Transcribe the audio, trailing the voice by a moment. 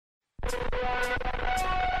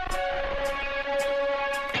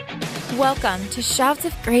Welcome to Shouts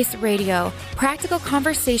of Grace Radio, practical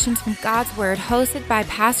conversations from God's Word, hosted by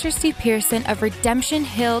Pastor Steve Pearson of Redemption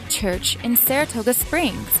Hill Church in Saratoga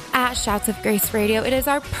Springs. At Shouts of Grace Radio, it is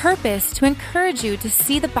our purpose to encourage you to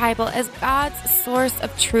see the Bible as God's source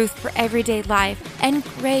of truth for everyday life and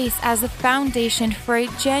grace as the foundation for a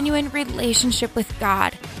genuine relationship with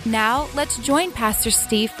God. Now, let's join Pastor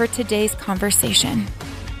Steve for today's conversation.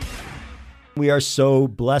 We are so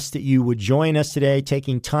blessed that you would join us today,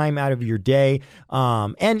 taking time out of your day.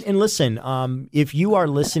 And listen, if you are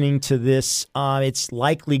listening to this, it's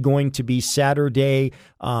likely going to be Saturday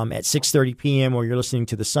at 6:30 p.m., or you're listening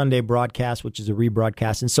to the Sunday broadcast, which is a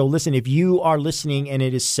rebroadcast. And so listen, if you are listening and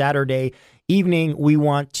it is Saturday evening, we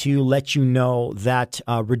want to let you know that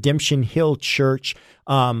Redemption Hill Church,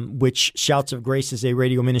 which Shouts of Grace is a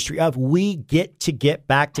radio ministry of, we get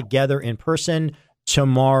back together in person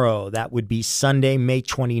tomorrow. That would be Sunday, May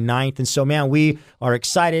 29th. And so, man, we are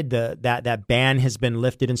excited that ban has been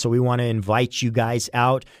lifted. And so we want to invite you guys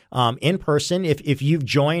out in person. If you've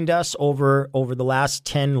joined us over the last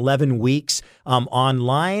 10, 11 weeks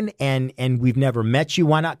online and we've never met you,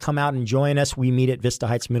 why not come out and join us? We meet at Vista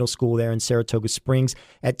Heights Middle School there in Saratoga Springs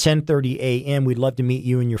at 10:30 a.m. We'd love to meet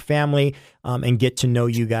you and your family and get to know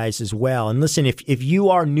you guys as well. And listen, if you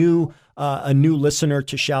are a new listener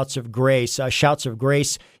to Shouts of Grace, Shouts of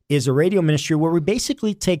Grace is a radio ministry where we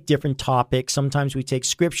basically take different topics. Sometimes we take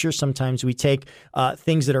scripture, sometimes we take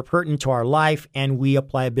things that are pertinent to our life, and we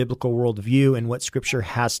apply a biblical worldview and what scripture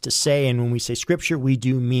has to say. And when we say scripture, we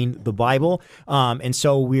do mean the Bible. And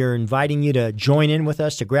so we're inviting you to join in with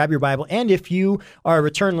us, to grab your Bible. And if you are a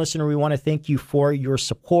return listener, we want to thank you for your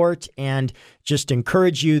support and just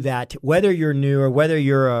encourage you that whether you're new or whether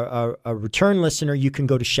you're a return listener, you can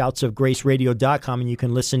go to shoutsofgraceradio.com and you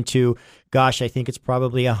can listen to, I think it's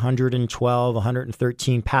probably 112,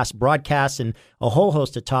 113 past broadcasts and a whole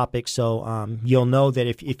host of topics. So you'll know that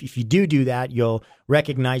if you do that, you'll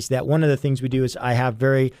recognize that one of the things we do is I have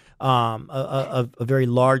a very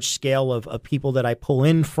large scale of people that I pull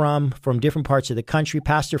in from different parts of the country,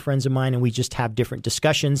 pastor friends of mine, and we just have different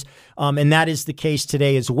discussions. And that is the case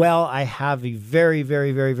today as well. I have a very,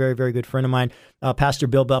 very, very, very, very good friend of mine, Pastor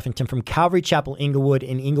Bill Buffington from Calvary Chapel Inglewood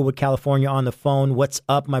in Inglewood, California, on the phone. What's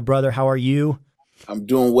up, my brother? How are you? I'm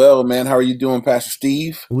doing well, man. How are you doing, Pastor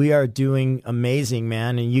Steve? We are doing amazing,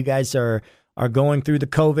 man. And you guys are going through the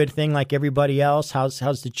COVID thing like everybody else. How's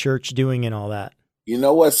the church doing and all that? You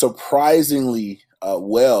know what? Surprisingly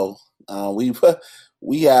well.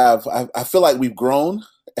 We have. I feel like we've grown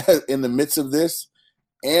in the midst of this,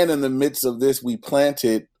 and in the midst of this, we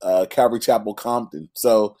planted Calvary Chapel Compton.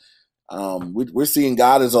 So we're seeing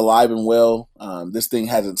God is alive and well. This thing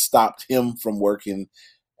hasn't stopped Him from working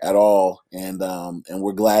at all, and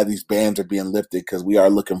we're glad these bans are being lifted because we are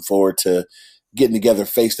looking forward to getting together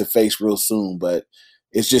face to face real soon. But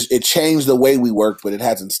it changed the way we work, but it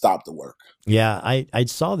hasn't stopped the work. Yeah, I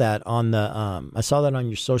saw that on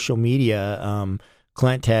your social media.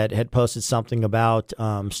 Clint had posted something about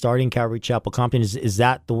starting Calvary Chapel Compton. Is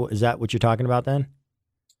that what you're talking about then?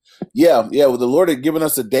 Yeah. Well, the Lord had given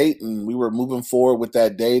us a date, and we were moving forward with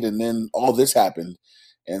that date, and then all this happened,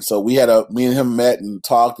 and so me and him met and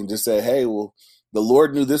talked and just said, "Hey, well, the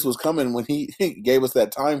Lord knew this was coming when He gave us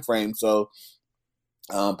that time frame." So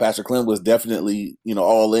Pastor Clint was definitely,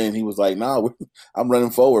 all in. He was like, "Nah, I'm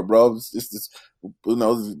running forward, bro. It's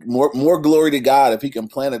more glory to God if He can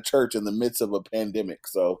plant a church in the midst of a pandemic."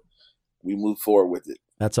 So we moved forward with it.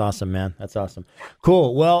 That's awesome, man. That's awesome.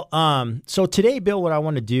 Cool. Well, so today, Bill, what I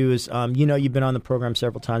want to do is, you've been on the program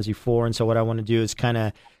several times before, and so what I want to do is kind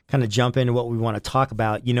of jump into what we want to talk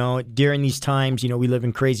about. During these times, we live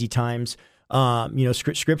in crazy times.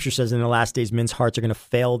 Scripture says in the last days, men's hearts are going to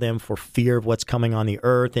fail them for fear of what's coming on the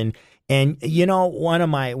earth. And one of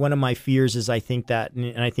my fears is I think that,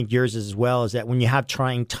 and I think yours is as well, is that when you have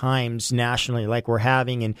trying times nationally like we're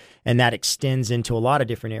having, and that extends into a lot of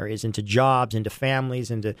different areas, into jobs, into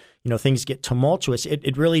families, into, things get tumultuous,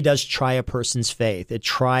 it really does try a person's faith. It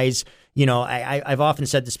tries, I've often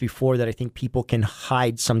said this before, that I think people can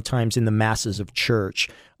hide sometimes in the masses of church,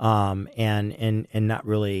 and not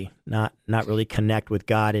really connect with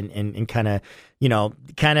God, and kind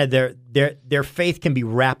of their faith can be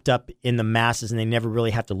wrapped up in the masses, and they never really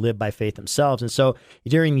have to live by faith themselves. And so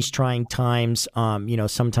during these trying times,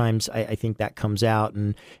 sometimes I think that comes out.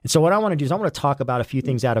 And so what I want to do is I want to talk about a few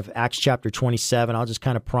things out of Acts chapter 27. I'll just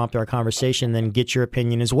kind of prompt our conversation, then get your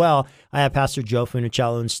opinion as well. I have Pastor Joe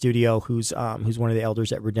Funicello in studio, who's one of the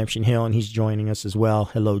elders at Redemption Hill, and he's joining us as well.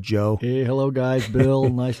 Hello, Joe. Hey, hello, guys. Bill,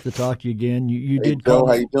 nice Nice to talk to you again. You Hey, did Bill, call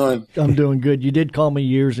how me. you doing? I'm doing good. You did call me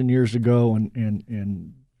years and years ago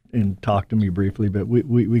and talk to me briefly, but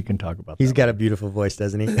we can talk about that. He's got a beautiful voice,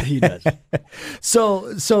 doesn't he? He does.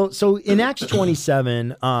 So in Acts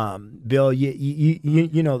 27, Bill,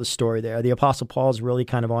 you know the story there. The Apostle Paul is really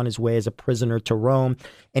kind of on his way as a prisoner to Rome,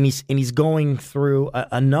 and he's going through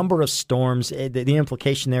a number of storms. The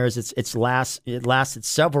implication there is it lasted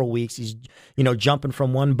several weeks. He's jumping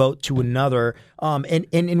from one boat to another,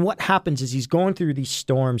 and what happens is he's going through these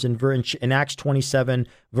storms. In Acts 27,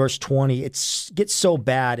 verse 20, it gets so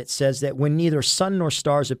bad. It says that when neither sun nor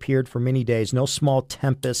stars appeared for many days, no small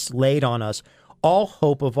tempest laid on us, all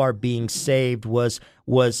hope of our being saved was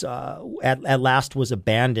at last was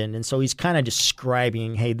abandoned. And so he's kind of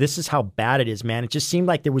describing, hey, this is how bad it is, man. It just seemed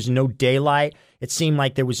like there was no daylight. It seemed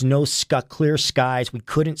like there was no clear skies. We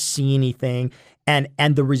couldn't see anything. And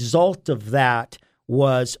the result of that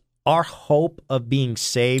was our hope of being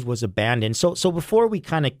saved was abandoned. So before we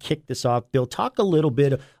kind of kick this off, Bill, talk a little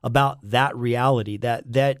bit about that reality that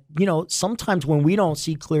sometimes when we don't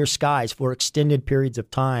see clear skies for extended periods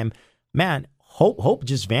of time, man, hope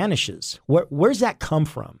just vanishes. Where's that come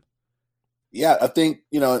from? Yeah, I think,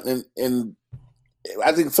 and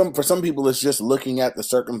I think for some people it's just looking at the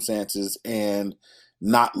circumstances and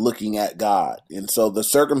not looking at God. And so the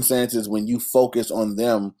circumstances, when you focus on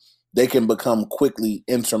them, they can become quickly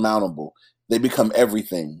insurmountable. They become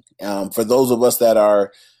everything. For those of us that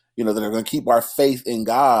are, that are going to keep our faith in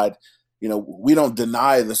God, we don't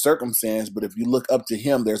deny the circumstance, but if you look up to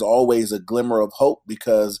him, there's always a glimmer of hope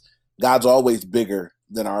because God's always bigger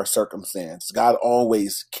than our circumstance. God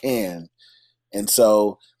always can. And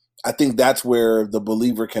so I think that's where the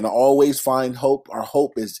believer can always find hope. Our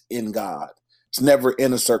hope is in God. It's never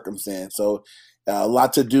in a circumstance. So a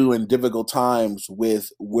lot to do in difficult times with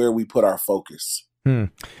where we put our focus.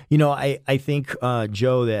 I think,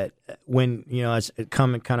 Joe, that when, as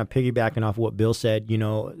kind of piggybacking off what Bill said,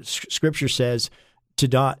 Scripture says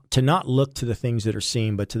to not look to the things that are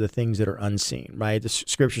seen, but to the things that are unseen, right? The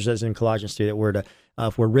Scripture says in Colossians 3 that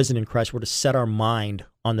if we're risen in Christ, we're to set our mind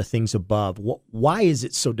on the things above. Why is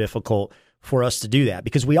it so difficult for us to do that?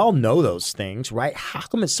 Because we all know those things, right? How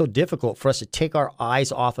come it's so difficult for us to take our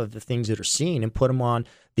eyes off of the things that are seen and put them on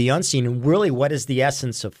the unseen? And really, what is the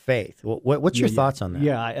essence of faith? What's your thoughts on that?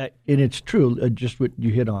 Yeah, and it's true. Just what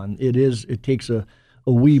you hit on. It takes a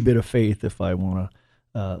wee bit of faith, if I want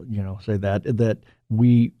to, say that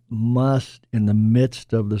we must, in the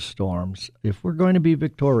midst of the storms, if we're going to be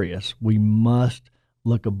victorious, we must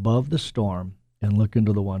look above the storm and look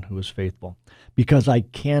into the one who is faithful. Because I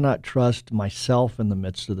cannot trust myself in the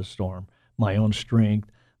midst of the storm, my own strength,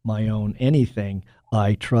 my own anything.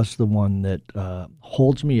 I trust the one that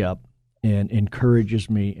holds me up and encourages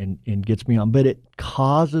me and gets me on. But it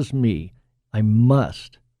causes me, I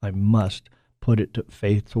must put it to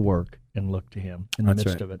faith to work and look to him in the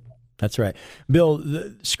midst of it. That's right. Bill,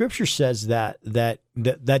 the Scripture says that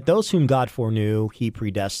those whom God foreknew, he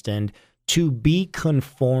predestined to be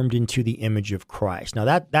conformed into the image of Christ. Now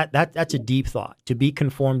that's a deep thought, to be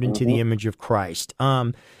conformed into the image of Christ.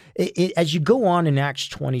 As you go on in Acts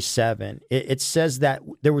 27, it says that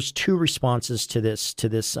there was two responses to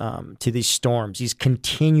these storms, these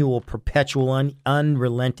continual, perpetual,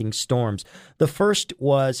 unrelenting storms. The first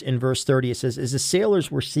was in verse 30. It says, as the sailors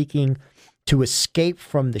were seeking to escape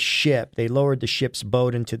from the ship, they lowered the ship's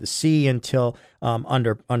boat into the sea until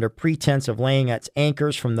under pretense of laying its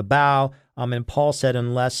anchors from the bow. And Paul said,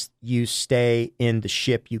 unless you stay in the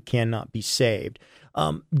ship, you cannot be saved.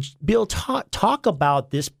 Bill, talk about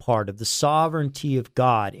this part of the sovereignty of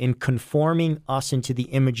God in conforming us into the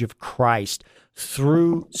image of Christ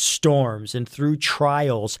through storms and through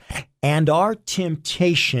trials and our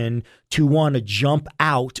temptation to want to jump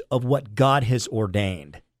out of what God has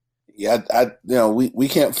ordained. Yeah, we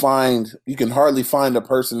can't find, you can hardly find a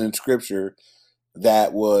person in Scripture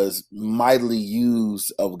that was mightily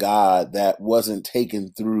used of God that wasn't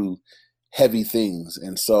taken through heavy things.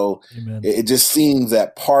 And so it just seems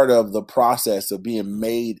that part of the process of being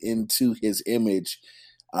made into his image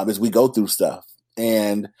is we go through stuff.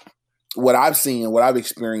 And what I've seen, what I've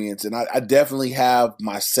experienced, and I definitely have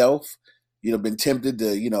myself, been tempted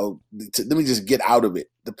to, let me just get out of it,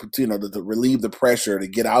 to relieve the pressure, to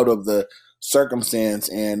get out of the circumstance.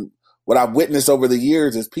 And what I've witnessed over the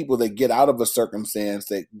years is people that get out of a circumstance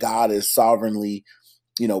that God has sovereignly,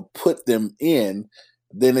 put them in,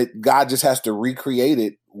 then God just has to recreate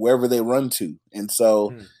it wherever they run to. And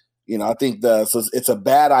so, I think so it's a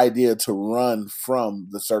bad idea to run from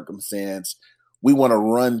the circumstance. We want to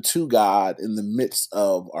run to God in the midst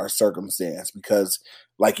of our circumstance because,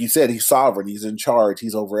 like you said, he's sovereign, he's in charge,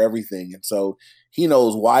 he's over everything. And so He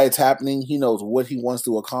knows why it's happening. He knows what he wants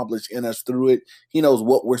to accomplish in us through it. He knows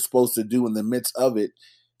what we're supposed to do in the midst of it.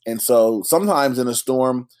 And so sometimes in a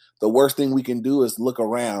storm, the worst thing we can do is look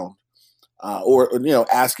around or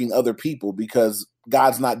asking other people, because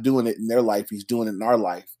God's not doing it in their life. He's doing it in our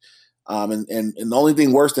life. And the only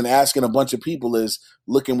thing worse than asking a bunch of people is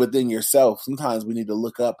looking within yourself. Sometimes we need to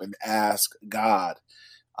look up and ask God.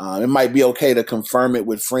 It might be okay to confirm it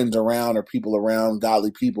with friends around or people around,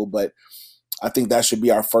 godly people, but I think that should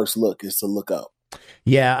be our first look, is to look up.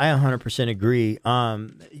 Yeah, I 100% agree.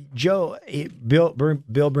 Joe,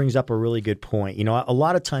 Bill brings up a really good point. A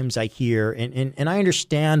lot of times I hear, and I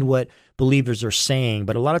understand what believers are saying,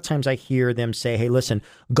 but a lot of times I hear them say, hey, listen,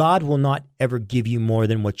 God will not ever give you more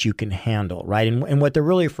than what you can handle, right? And what they're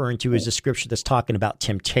really referring to is the scripture that's talking about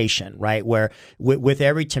temptation, right? Where with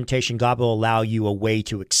every temptation, God will allow you a way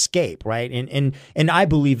to escape, right? And I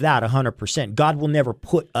believe that 100%. God will never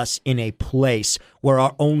put us in a place where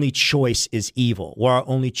our only choice is evil, where our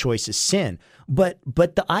only choice is sin. But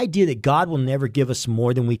the idea that God will never give us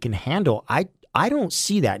more than we can handle, I don't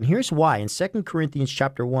see that. And here's why. In 2 Corinthians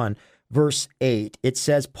chapter 1, verse 8, it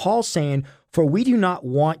says, Paul saying, for we do not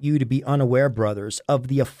want you to be unaware, brothers, of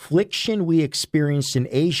the affliction we experienced in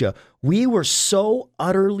Asia. We were so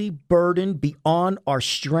utterly burdened beyond our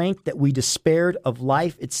strength that we despaired of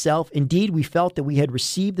life itself. Indeed, we felt that we had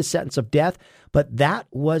received the sentence of death, but that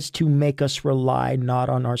was to make us rely not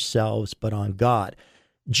on ourselves, but on God.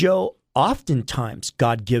 Joe, oftentimes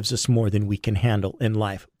God gives us more than we can handle in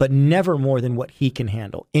life, but never more than what he can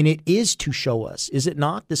handle. And it is to show us, is it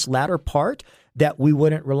not, this latter part, that we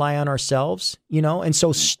wouldn't rely on ourselves, And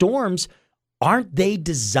so storms, aren't they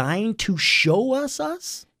designed to show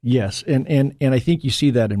us? Yes, and I think you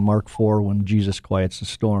see that in Mark 4 when Jesus quiets the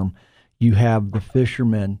storm. You have the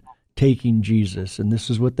fishermen taking Jesus, and this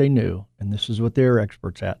is what they knew, and this is what they're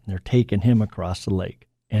experts at, and they're taking him across the lake.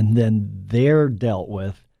 And then they're dealt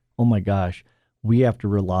with, oh my gosh, we have to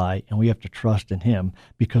rely and we have to trust in him,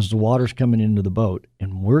 because the water's coming into the boat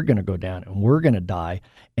and we're going to go down and we're going to die.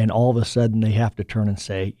 And all of a sudden they have to turn and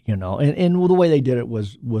say, and the way they did it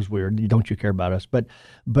was weird. Don't you care about us? But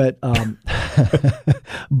but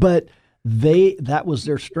that was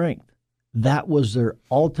their strength. That was their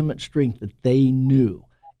ultimate strength that they knew.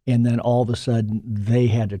 And then all of a sudden they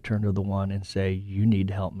had to turn to the one and say, you need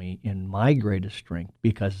to help me in my greatest strength,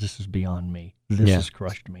 because this is beyond me. This has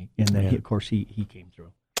crushed me. And then he came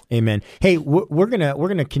through. Amen. Hey, we're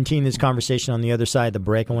gonna continue this conversation on the other side of the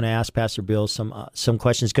break. I want to ask Pastor Bill some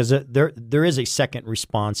questions, because there is a second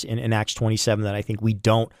response in Acts 27 that I think we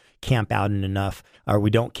don't camp out in enough, or we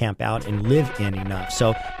don't camp out and live in enough.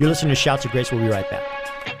 So you're listening to Shouts of Grace. We'll be right back.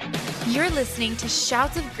 You're listening to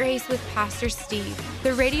Shouts of Grace with Pastor Steve,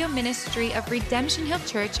 the radio ministry of Redemption Hill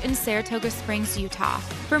Church in Saratoga Springs, Utah.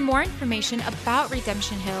 For more information about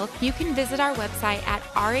Redemption Hill, you can visit our website at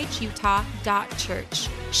rhutah.church.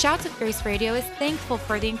 Shouts of Grace Radio is thankful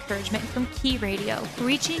for the encouragement from Key Radio,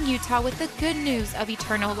 reaching Utah with the good news of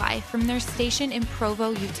eternal life from their station in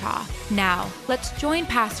Provo, Utah. Now, let's join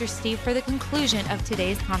Pastor Steve for the conclusion of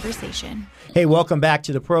today's conversation. Hey, welcome back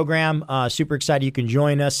to the program. Super excited you can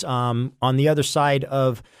join us. On the other side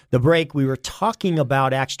of the break, we were talking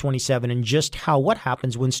about Acts 27 and just what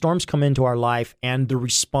happens when storms come into our life and the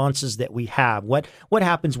responses that we have. What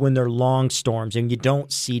happens when they're long storms and you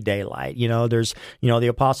don't see daylight? There's, the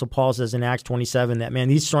Apostle Paul says in Acts 27 that, man,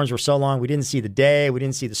 these storms were so long, we didn't see the day, we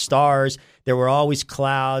didn't see the stars. There were always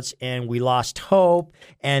clouds, and we lost hope.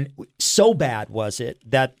 And so bad was it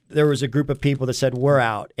that there was a group of people that said, we're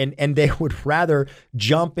out. And they would rather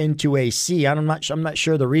jump into a sea. I'm not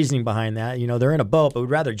sure the reasoning behind that. They're in a boat, but would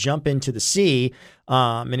rather jump into the sea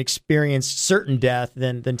and experience certain death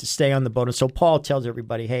than to stay on the boat. And so Paul tells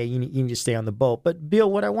everybody, hey, you need to stay on the boat. But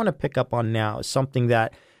Bill, what I want to pick up on now is something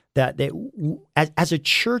that as a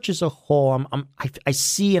church as a whole, I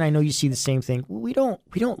see, and I know you see the same thing. We don't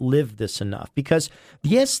live this enough, because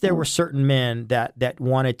yes, there were certain men that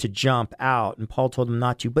wanted to jump out, and Paul told them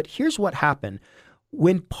not to. But here's what happened.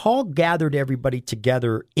 When Paul gathered everybody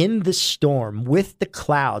together in the storm with the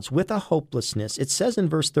clouds, with a hopelessness, it says in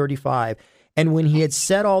verse 35, and when he had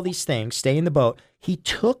said all these things, stay in the boat, he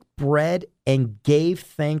took bread and gave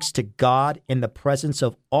thanks to God in the presence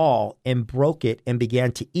of all, and broke it and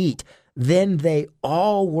began to eat. Then they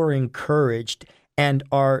all were encouraged and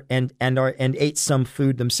ate some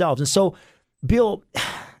food themselves. And so, Bill,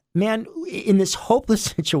 man, in this hopeless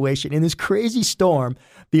situation, in this crazy storm,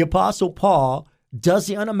 the Apostle Paul does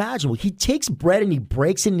the unimaginable. He takes bread and he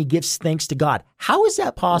breaks it and he gives thanks to God. How is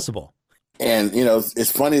that possible? And,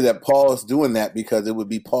 it's funny that Paul is doing that, because it would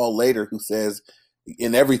be Paul later who says,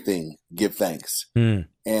 in everything, give thanks. Mm.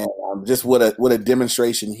 And just what a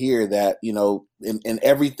demonstration here that, you know, in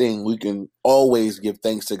everything we can always give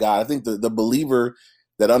thanks to God. I think the believer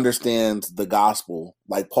that understands the gospel,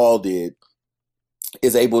 like Paul did,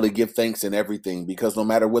 is able to give thanks in everything, because no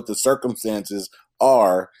matter what the circumstances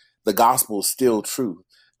are, the gospel is still true.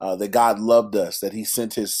 That God loved us, that he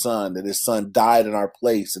sent his son, that his son died in our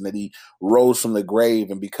place, and that he rose from the grave.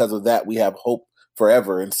 And because of that, we have hope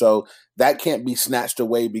forever. And so that can't be snatched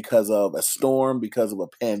away because of a storm, because of a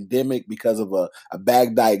pandemic, because of a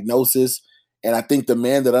bad diagnosis. And I think the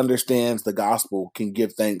man that understands the gospel can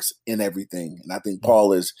give thanks in everything. And I think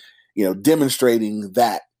Paul is, you know, demonstrating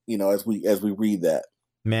that, you know, as we read that.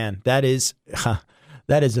 Man, that is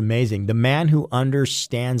amazing. The man who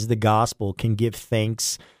understands the gospel can give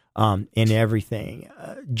thanks in everything.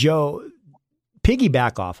 Joe,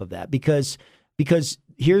 piggyback off of that, because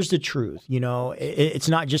here's the truth. You know, it's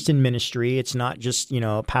not just in ministry. It's not just, you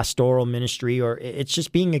know, pastoral ministry, or it's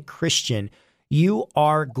just being a Christian. You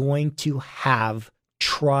are going to have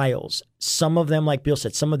trials. Some of them, like Bill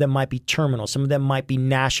said, some of them might be terminal. Some of them might be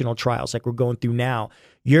national trials like we're going through now.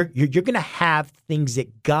 You're going to have things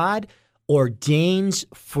that God ordains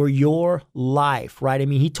for your life, right? I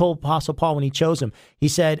mean, he told Apostle Paul when he chose him, he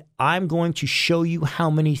said, I'm going to show you how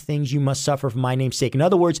many things you must suffer for my name's sake. In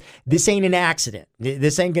other words, this ain't an accident.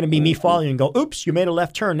 This ain't going to be me following and go, oops, you made a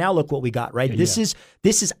left turn. Now look what we got, right? Yeah. This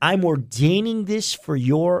is, I'm ordaining this for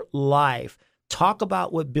your life. Talk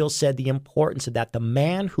about what Bill said, the importance of that. The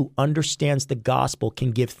man who understands the gospel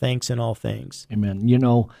can give thanks in all things. Amen. You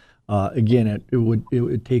know, again,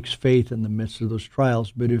 it takes faith in the midst of those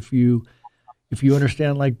trials. But if you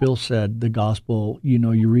understand, like Bill said, the gospel, you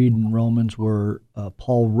know, you read in Romans where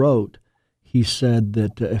Paul wrote, he said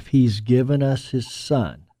that if he's given us his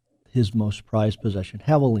son, his most prized possession,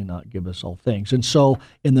 how will he not give us all things? And so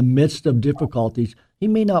in the midst of difficulties, he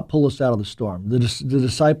may not pull us out of the storm. The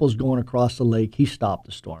disciples going across the lake, he stopped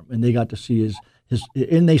the storm, and they got to see his,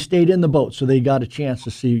 and they stayed in the boat, so they got a chance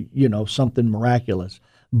to see, you know, something miraculous.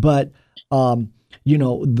 But, you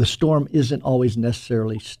know, the storm isn't always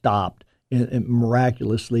necessarily stopped. And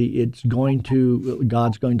miraculously,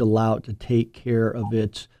 God's going to allow it to take care of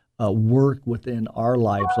its work within our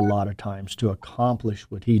lives a lot of times to accomplish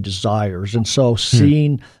what he desires. And so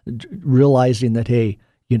realizing that, hey,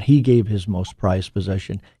 you know, he gave his most prized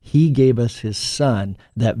possession. He gave us his son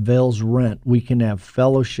that veils rent. We can have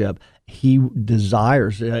fellowship. He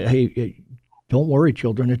desires, hey, don't worry,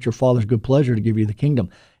 children, it's your Father's good pleasure to give you the kingdom.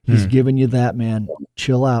 He's given you that, man.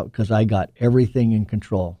 Chill out, because I got everything in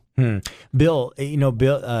control. Bill,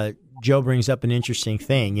 Joe brings up an interesting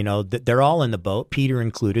thing. You know, they're all in the boat, Peter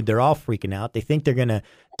included. They're all freaking out. They think they're going to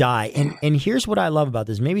die. And here's what I love about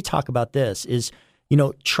this. Maybe talk about this is, you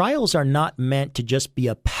know, trials are not meant to just be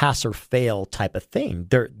a pass or fail type of thing.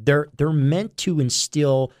 They're meant to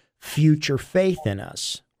instill future faith in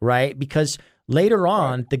us, right? Because later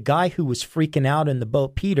on, the guy who was freaking out in the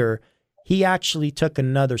boat, Peter, he actually took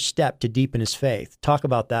another step to deepen his faith. Talk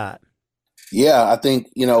about that. Yeah, I think,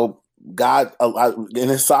 you know, God, in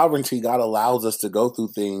his sovereignty, God allows us to go through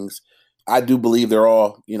things. I do believe they're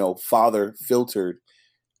all, you know, Father filtered.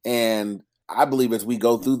 And I believe as we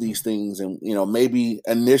go through these things, and, you know, maybe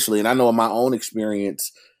initially, and I know in my own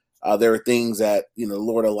experience, there are things that, you know, the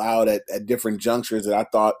Lord allowed at different junctures that I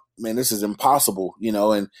thought, man, this is impossible, you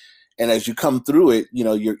know, and as you come through it, you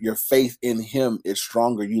know, your faith in him is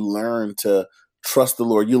stronger. You learn to trust the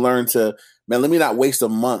Lord. You learn to, man, let me not waste a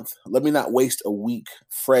month. Let me not waste a week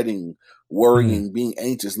fretting, worrying, being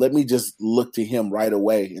anxious. Let me just look to him right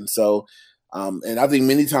away. And so, and I think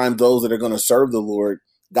many times those that are going to serve the Lord,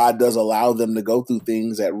 God does allow them to go through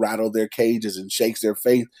things that rattle their cages and shakes their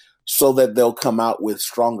faith so that they'll come out with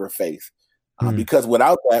stronger faith. Because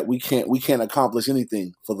without that, we can't accomplish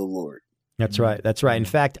anything for the Lord. That's right. That's right. In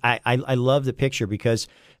fact, I love the picture, because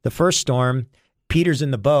the first storm, Peter's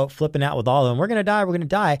in the boat flipping out with all of them. We're going to die. We're going to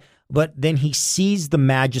die. But then he sees the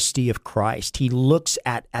majesty of Christ. He looks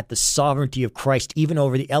at the sovereignty of Christ, even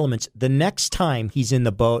over the elements. The next time he's in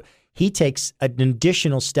the boat, he takes an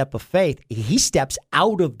additional step of faith. He steps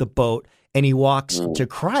out of the boat and he walks to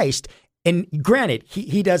Christ. And granted,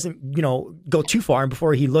 he doesn't, you know, go too far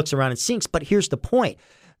before he looks around and sinks. But here's the point.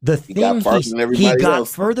 The thing he got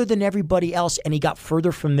further than everybody else, and he got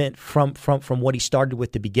further from what he started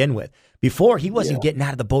with to begin with. Before, he wasn't getting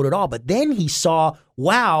out of the boat at all, but then he saw,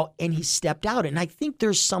 wow, and he stepped out. And I think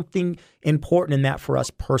there's something important in that for us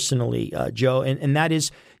personally, Joe, and that is,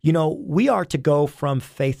 you know, we are to go from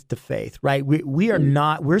faith to faith, right? We are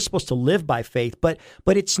not, we're supposed to live by faith, but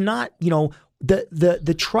it's not, you know,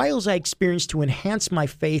 the trials I experienced to enhance my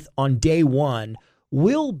faith on day one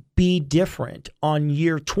will be different on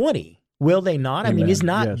year 20. Will they not? Amen. I mean, is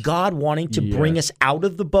not Yes. God wanting to bring us out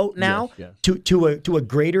of the boat now Yes. to a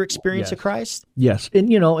greater experience Yes. of Christ? Yes,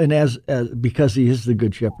 and as because He is the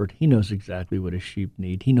good shepherd, He knows exactly what His sheep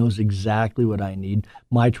need. He knows exactly what I need.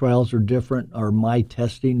 My trials are different, or my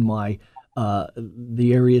testing,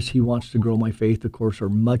 the areas He wants to grow my faith, of course, are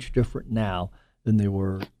much different now than they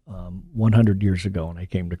were 100 years ago when I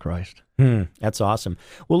came to Christ. That's awesome.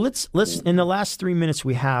 Well, let's in the last 3 minutes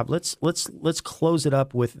we have, let's close it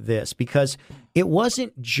up with this, because it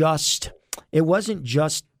wasn't just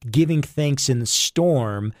giving thanks in the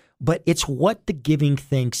storm, but it's what the giving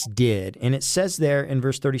thanks did. And it says there in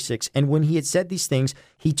verse 36, and when he had said these things,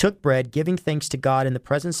 he took bread, giving thanks to God in the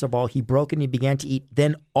presence of all, he broke it and he began to eat.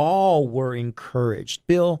 Then all were encouraged.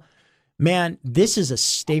 Bill, man, this is a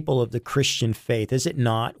staple of the Christian faith, is it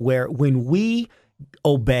not? Where when we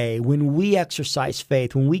obey, when we exercise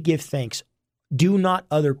faith, when we give thanks, do not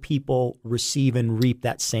other people receive and reap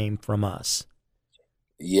that same from us?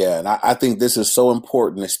 Yeah, and I think this is so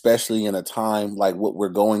important, especially in a time like what we're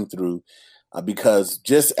going through, because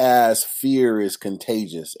just as fear is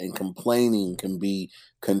contagious and complaining can be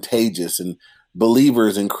contagious, and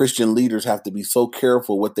believers and Christian leaders have to be so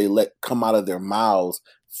careful what they let come out of their mouths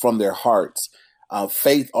from their hearts.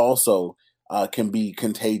 Faith also can be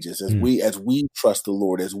contagious as we trust the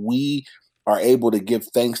Lord, as we are able to give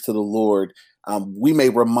thanks to the Lord. We may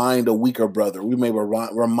remind a weaker brother, we may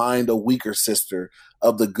remind a weaker sister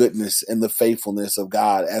of the goodness and the faithfulness of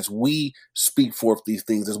God as we speak forth these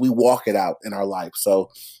things, as we walk it out in our life. So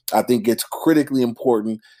I think it's critically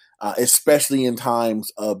important, especially in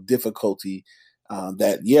times of difficulty,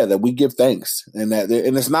 that we give thanks, and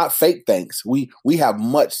it's not fake thanks. We have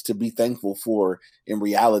much to be thankful for in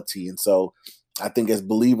reality. And so I think as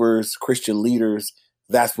believers, Christian leaders,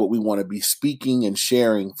 that's what we want to be speaking and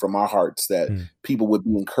sharing from our hearts, that people would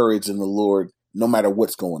be encouraged in the Lord no matter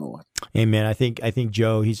what's going on. Amen. I think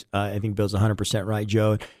Joe, I think Bill's 100% right,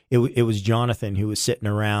 Joe. It was Jonathan who was sitting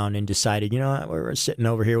around and decided, we're sitting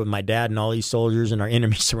over here with my dad and all these soldiers and our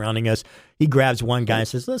enemies surrounding us. He grabs one guy and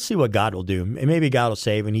says, let's see what God will do. Maybe God will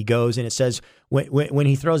save. And he goes, and it says when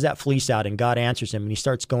he throws that fleece out and God answers him, and he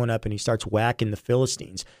starts going up and he starts whacking the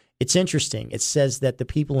Philistines. It's interesting. It says that the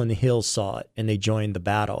people in the hills saw it and they joined the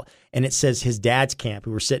battle. And it says his dad's camp,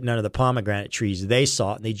 who were sitting under the pomegranate trees, they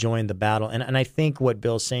saw it and they joined the battle. And I think what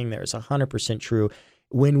Bill's saying there is 100% true.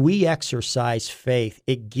 When we exercise faith,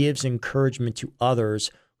 it gives encouragement to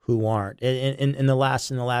others who aren't. In the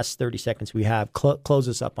last 30 seconds we have, close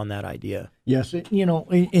us up on that idea. Yes, and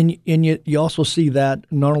you also see that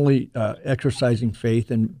not only exercising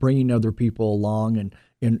faith and bringing other people along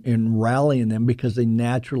and rallying them, because they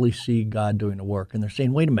naturally see God doing the work, and they're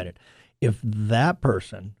saying, "Wait a minute, if that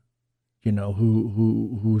person,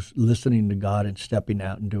 who's listening to God and stepping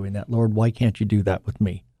out and doing that, Lord, why can't you do that with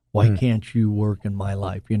me? Why can't you work in my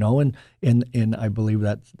life?" And I believe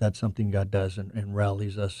that's something God does and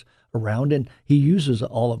rallies us around, and He uses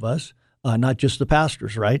all of us. Not just the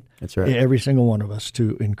pastors, right? That's right. Every single one of us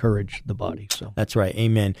to encourage the body. So that's right.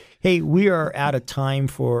 Amen. Hey, we are out of time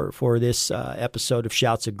for this episode of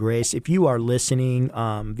Shouts of Grace. If you are listening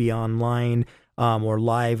via online or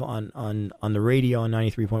live on the radio on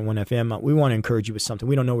 93.1 FM, we want to encourage you with something.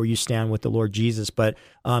 We don't know where you stand with the Lord Jesus, but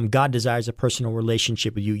God desires a personal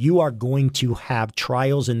relationship with you. You are going to have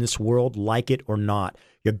trials in this world, like it or not.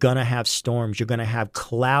 You're going to have storms. You're going to have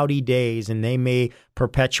cloudy days, and they may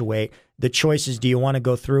perpetuate. The choice is, do you want to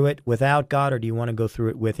go through it without God, or do you want to go through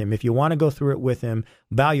it with Him? If you want to go through it with Him,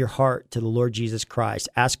 bow your heart to the Lord Jesus Christ.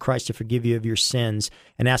 Ask Christ to forgive you of your sins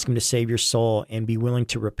and ask Him to save your soul, and be willing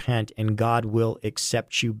to repent, and God will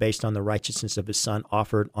accept you based on the righteousness of His Son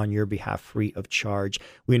offered on your behalf free of charge.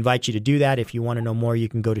 We invite you to do that. If you want to know more, you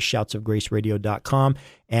can go to shoutsofgraceradio.com,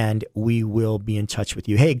 and we will be in touch with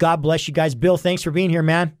you. Hey, God bless you guys. Bill, thanks for being here,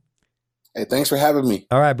 man. Hey, thanks for having me.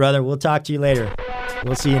 All right, brother. We'll talk to you later.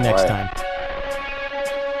 We'll see you next time.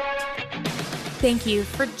 Thank you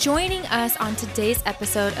for joining us on today's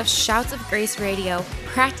episode of Shouts of Grace Radio,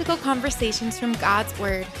 practical conversations from God's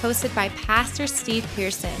Word, hosted by Pastor Steve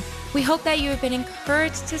Pearson. We hope that you have been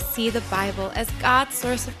encouraged to see the Bible as God's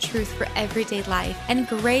source of truth for everyday life, and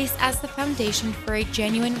grace as the foundation for a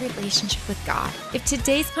genuine relationship with God. If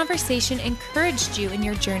today's conversation encouraged you in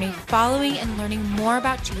your journey following and learning more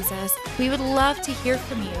about Jesus, we would love to hear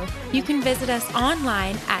from you. You can visit us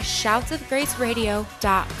online at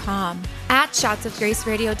shoutsofgraceradio.com. At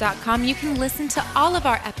shoutsofgraceradio.com, you can listen to all of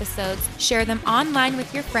our episodes, share them online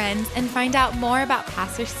with your friends, and find out more about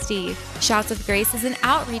Pastor Steve. Shouts of Grace is an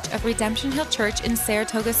outreach of Redemption Hill Church in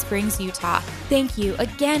Saratoga Springs, Utah. Thank you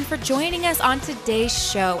again for joining us on today's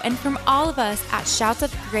show. And from all of us at Shouts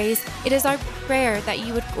of Grace, it is our prayer that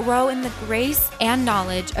you would grow in the grace and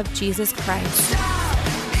knowledge of Jesus Christ.